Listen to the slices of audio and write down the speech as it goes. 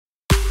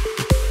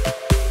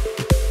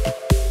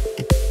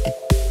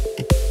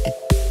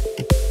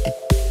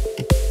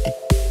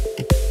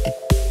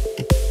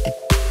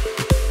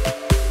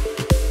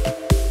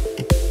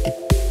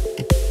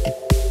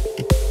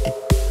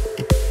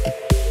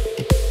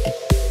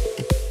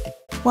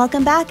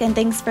Welcome back and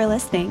thanks for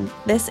listening.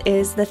 This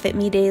is the Fit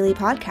Me Daily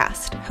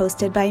podcast,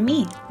 hosted by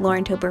me,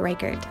 Lauren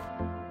Topper-Reichert.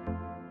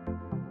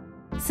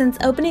 Since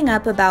opening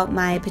up about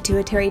my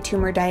pituitary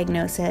tumor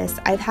diagnosis,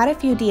 I've had a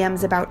few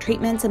DMs about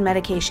treatments and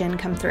medication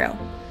come through.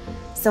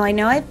 So I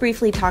know I've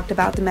briefly talked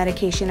about the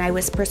medication I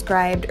was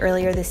prescribed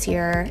earlier this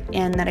year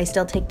and that I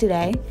still take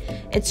today.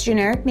 Its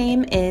generic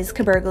name is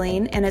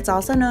Cabergoline, and it's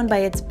also known by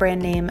its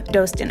brand name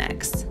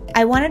Dostinex.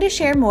 I wanted to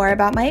share more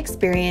about my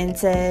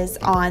experiences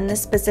on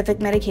this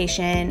specific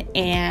medication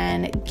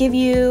and give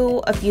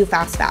you a few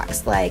fast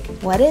facts like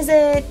what is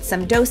it,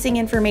 some dosing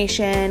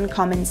information,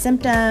 common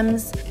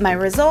symptoms, my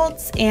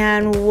results,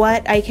 and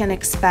what I can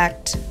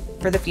expect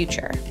for the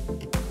future.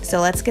 So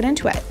let's get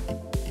into it.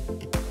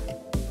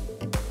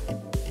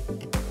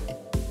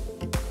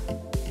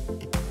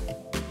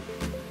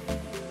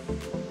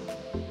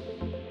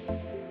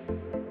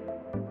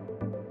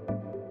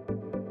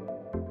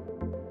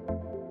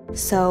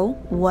 So,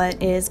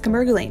 what is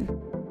Cabergoline?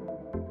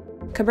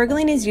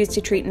 Cabergoline is used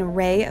to treat an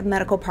array of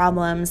medical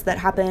problems that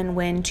happen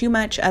when too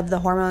much of the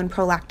hormone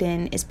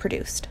prolactin is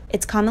produced.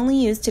 It's commonly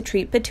used to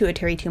treat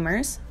pituitary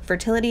tumors,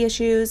 fertility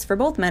issues for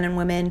both men and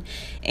women,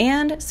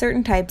 and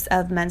certain types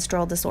of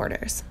menstrual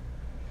disorders.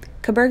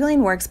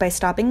 Cabergoline works by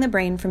stopping the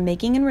brain from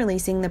making and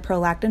releasing the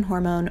prolactin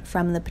hormone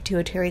from the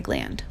pituitary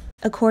gland.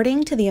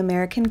 According to the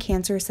American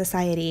Cancer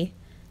Society,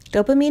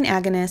 dopamine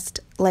agonists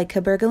like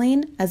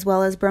Cabergoline, as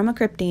well as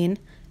bromocriptine,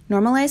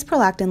 normalize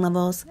prolactin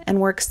levels and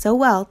work so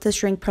well to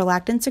shrink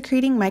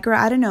prolactin-secreting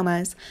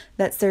microadenomas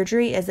that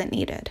surgery isn't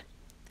needed.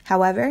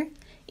 However,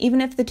 even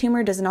if the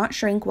tumor does not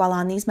shrink while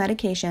on these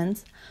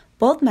medications,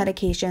 both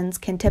medications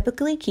can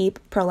typically keep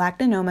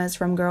prolactinomas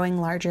from growing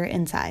larger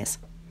in size.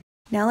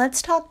 Now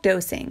let's talk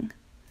dosing.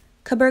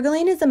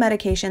 Cabergoline is a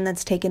medication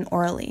that's taken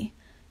orally.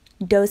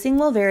 Dosing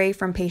will vary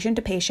from patient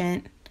to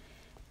patient,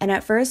 and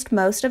at first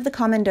most of the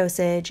common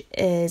dosage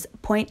is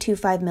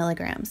 0.25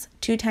 milligrams,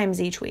 2 times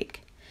each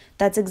week.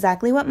 That's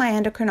exactly what my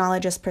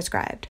endocrinologist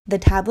prescribed. The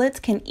tablets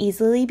can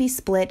easily be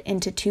split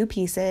into 2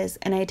 pieces,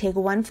 and I take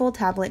 1 full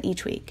tablet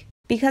each week.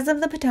 Because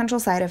of the potential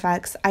side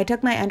effects, I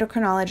took my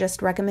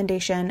endocrinologist's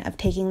recommendation of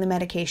taking the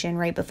medication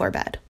right before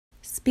bed.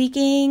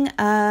 Speaking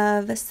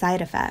of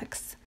side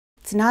effects,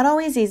 it's not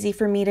always easy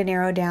for me to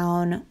narrow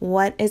down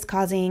what is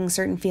causing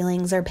certain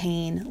feelings or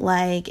pain,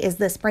 like is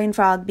this brain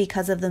fog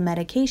because of the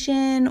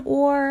medication,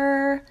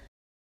 or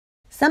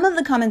some of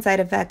the common side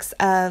effects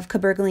of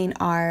Cabergoline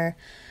are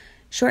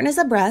shortness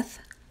of breath,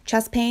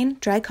 chest pain,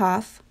 dry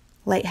cough,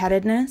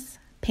 lightheadedness,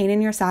 pain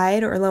in your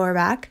side or lower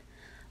back,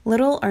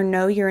 little or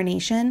no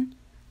urination,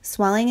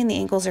 swelling in the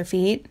ankles or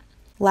feet,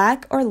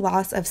 lack or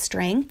loss of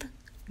strength,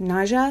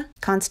 nausea,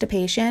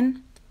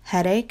 constipation,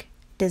 headache,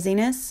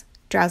 dizziness,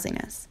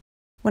 drowsiness.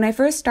 When I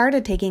first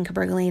started taking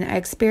Cabergoline, I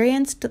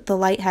experienced the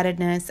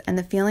lightheadedness and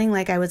the feeling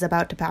like I was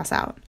about to pass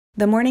out.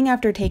 The morning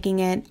after taking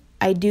it,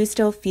 I do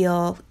still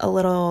feel a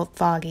little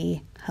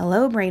foggy.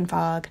 Hello, brain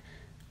fog.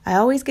 I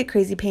always get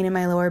crazy pain in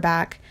my lower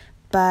back,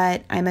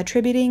 but I'm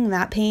attributing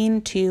that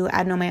pain to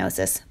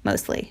adenomyosis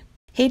mostly.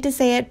 Hate to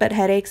say it, but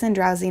headaches and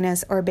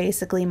drowsiness are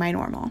basically my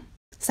normal.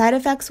 Side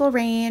effects will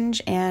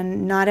range,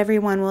 and not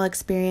everyone will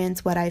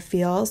experience what I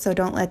feel, so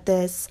don't let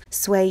this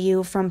sway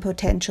you from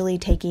potentially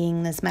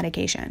taking this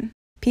medication.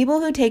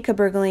 People who take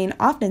Cabergoline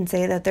often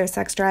say that their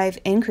sex drive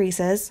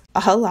increases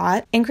a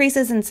lot.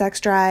 Increases in sex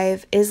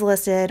drive is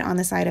listed on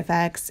the side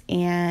effects,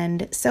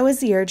 and so is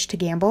the urge to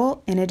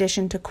gamble, in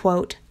addition to,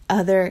 quote,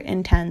 other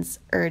intense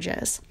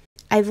urges.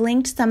 I've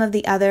linked some of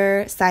the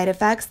other side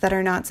effects that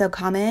are not so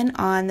common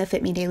on the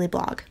Fit Me Daily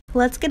blog.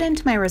 Let's get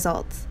into my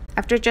results.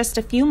 After just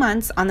a few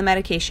months on the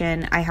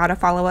medication, I had a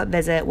follow-up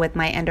visit with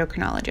my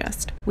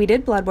endocrinologist. We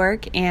did blood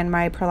work, and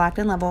my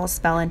prolactin levels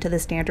fell into the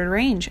standard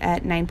range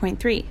at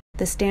 9.3.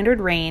 The standard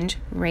range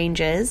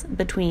ranges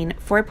between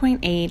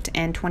 4.8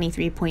 and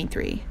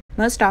 23.3.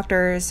 Most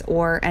doctors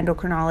or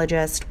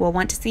endocrinologists will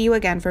want to see you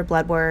again for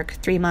blood work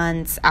 3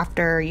 months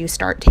after you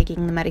start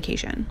taking the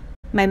medication.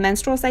 My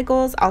menstrual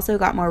cycles also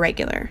got more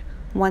regular.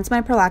 Once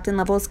my prolactin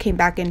levels came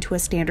back into a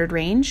standard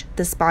range,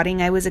 the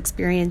spotting I was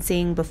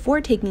experiencing before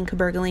taking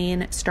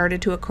Cabergoline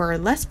started to occur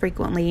less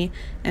frequently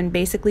and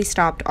basically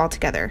stopped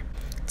altogether.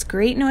 It's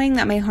great knowing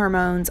that my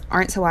hormones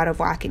aren't so out of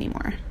whack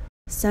anymore.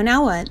 So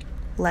now what?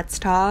 Let's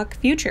talk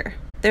future.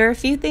 There are a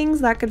few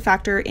things that could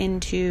factor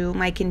into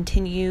my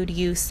continued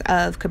use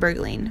of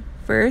Cabergoline.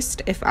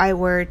 First, if I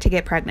were to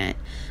get pregnant,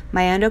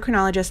 my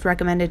endocrinologist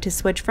recommended to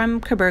switch from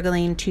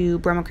Cabergoline to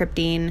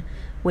bromocriptine,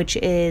 which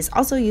is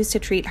also used to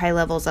treat high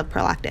levels of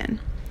prolactin.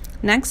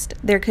 Next,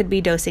 there could be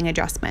dosing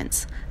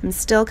adjustments. I'm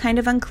still kind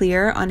of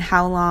unclear on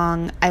how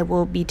long I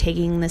will be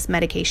taking this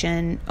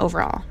medication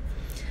overall.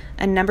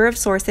 A number of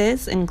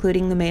sources,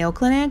 including the Mayo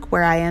Clinic,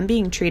 where I am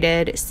being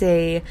treated,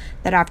 say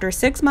that after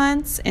 6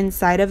 months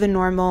inside of a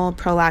normal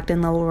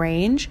prolactin level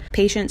range,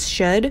 patients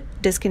should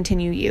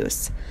discontinue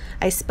use.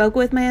 I spoke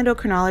with my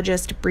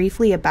endocrinologist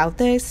briefly about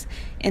this,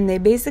 and they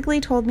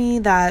basically told me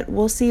that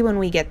we'll see when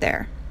we get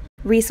there.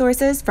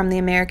 Resources from the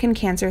American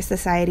Cancer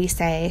Society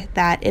say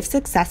that if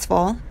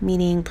successful,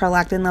 meaning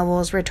prolactin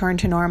levels return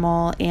to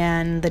normal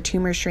and the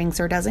tumor shrinks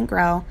or doesn't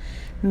grow,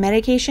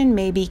 medication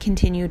may be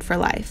continued for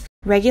life.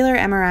 Regular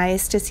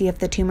MRIs to see if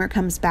the tumor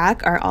comes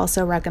back are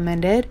also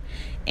recommended,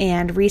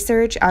 and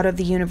research out of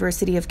the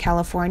University of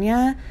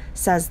California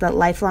says that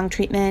lifelong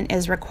treatment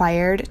is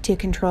required to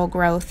control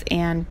growth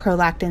and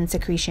prolactin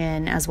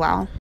secretion as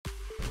well.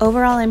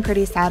 Overall, I'm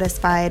pretty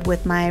satisfied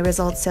with my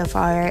results so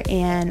far,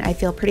 and I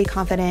feel pretty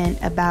confident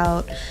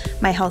about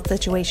my health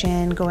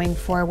situation going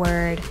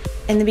forward.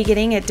 In the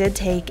beginning, it did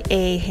take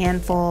a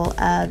handful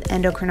of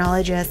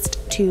endocrinologists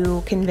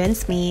to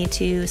convince me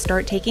to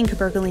start taking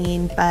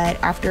Cabergoline,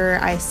 but after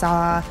I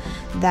saw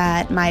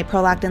that my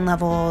prolactin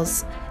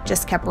levels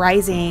just kept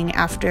rising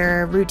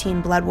after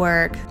routine blood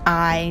work,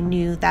 I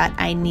knew that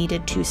I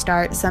needed to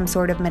start some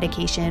sort of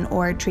medication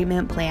or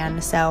treatment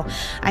plan. So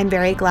I'm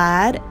very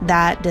glad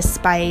that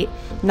despite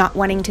not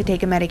wanting to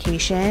take a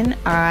medication,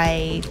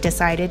 I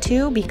decided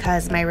to,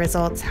 because my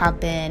results have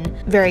been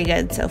very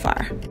good so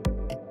far.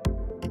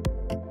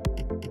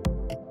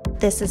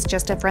 This is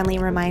just a friendly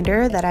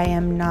reminder that I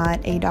am not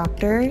a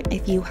doctor.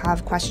 If you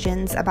have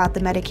questions about the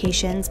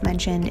medications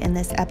mentioned in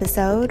this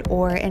episode,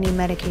 or any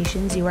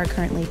medications you are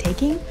currently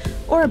taking,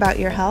 or about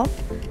your health,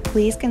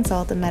 please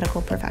consult a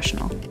medical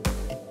professional.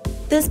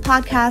 This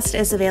podcast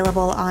is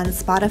available on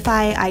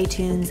Spotify,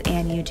 iTunes,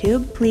 and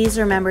YouTube. Please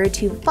remember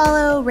to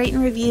follow, rate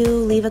and review,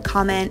 leave a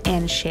comment,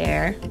 and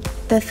share.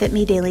 The Fit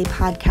Me Daily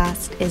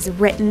podcast is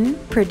written,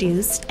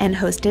 produced, and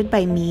hosted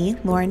by me,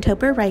 Lauren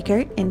Topper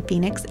Reichert, in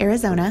Phoenix,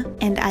 Arizona,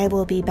 and I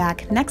will be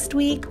back next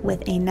week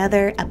with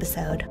another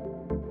episode.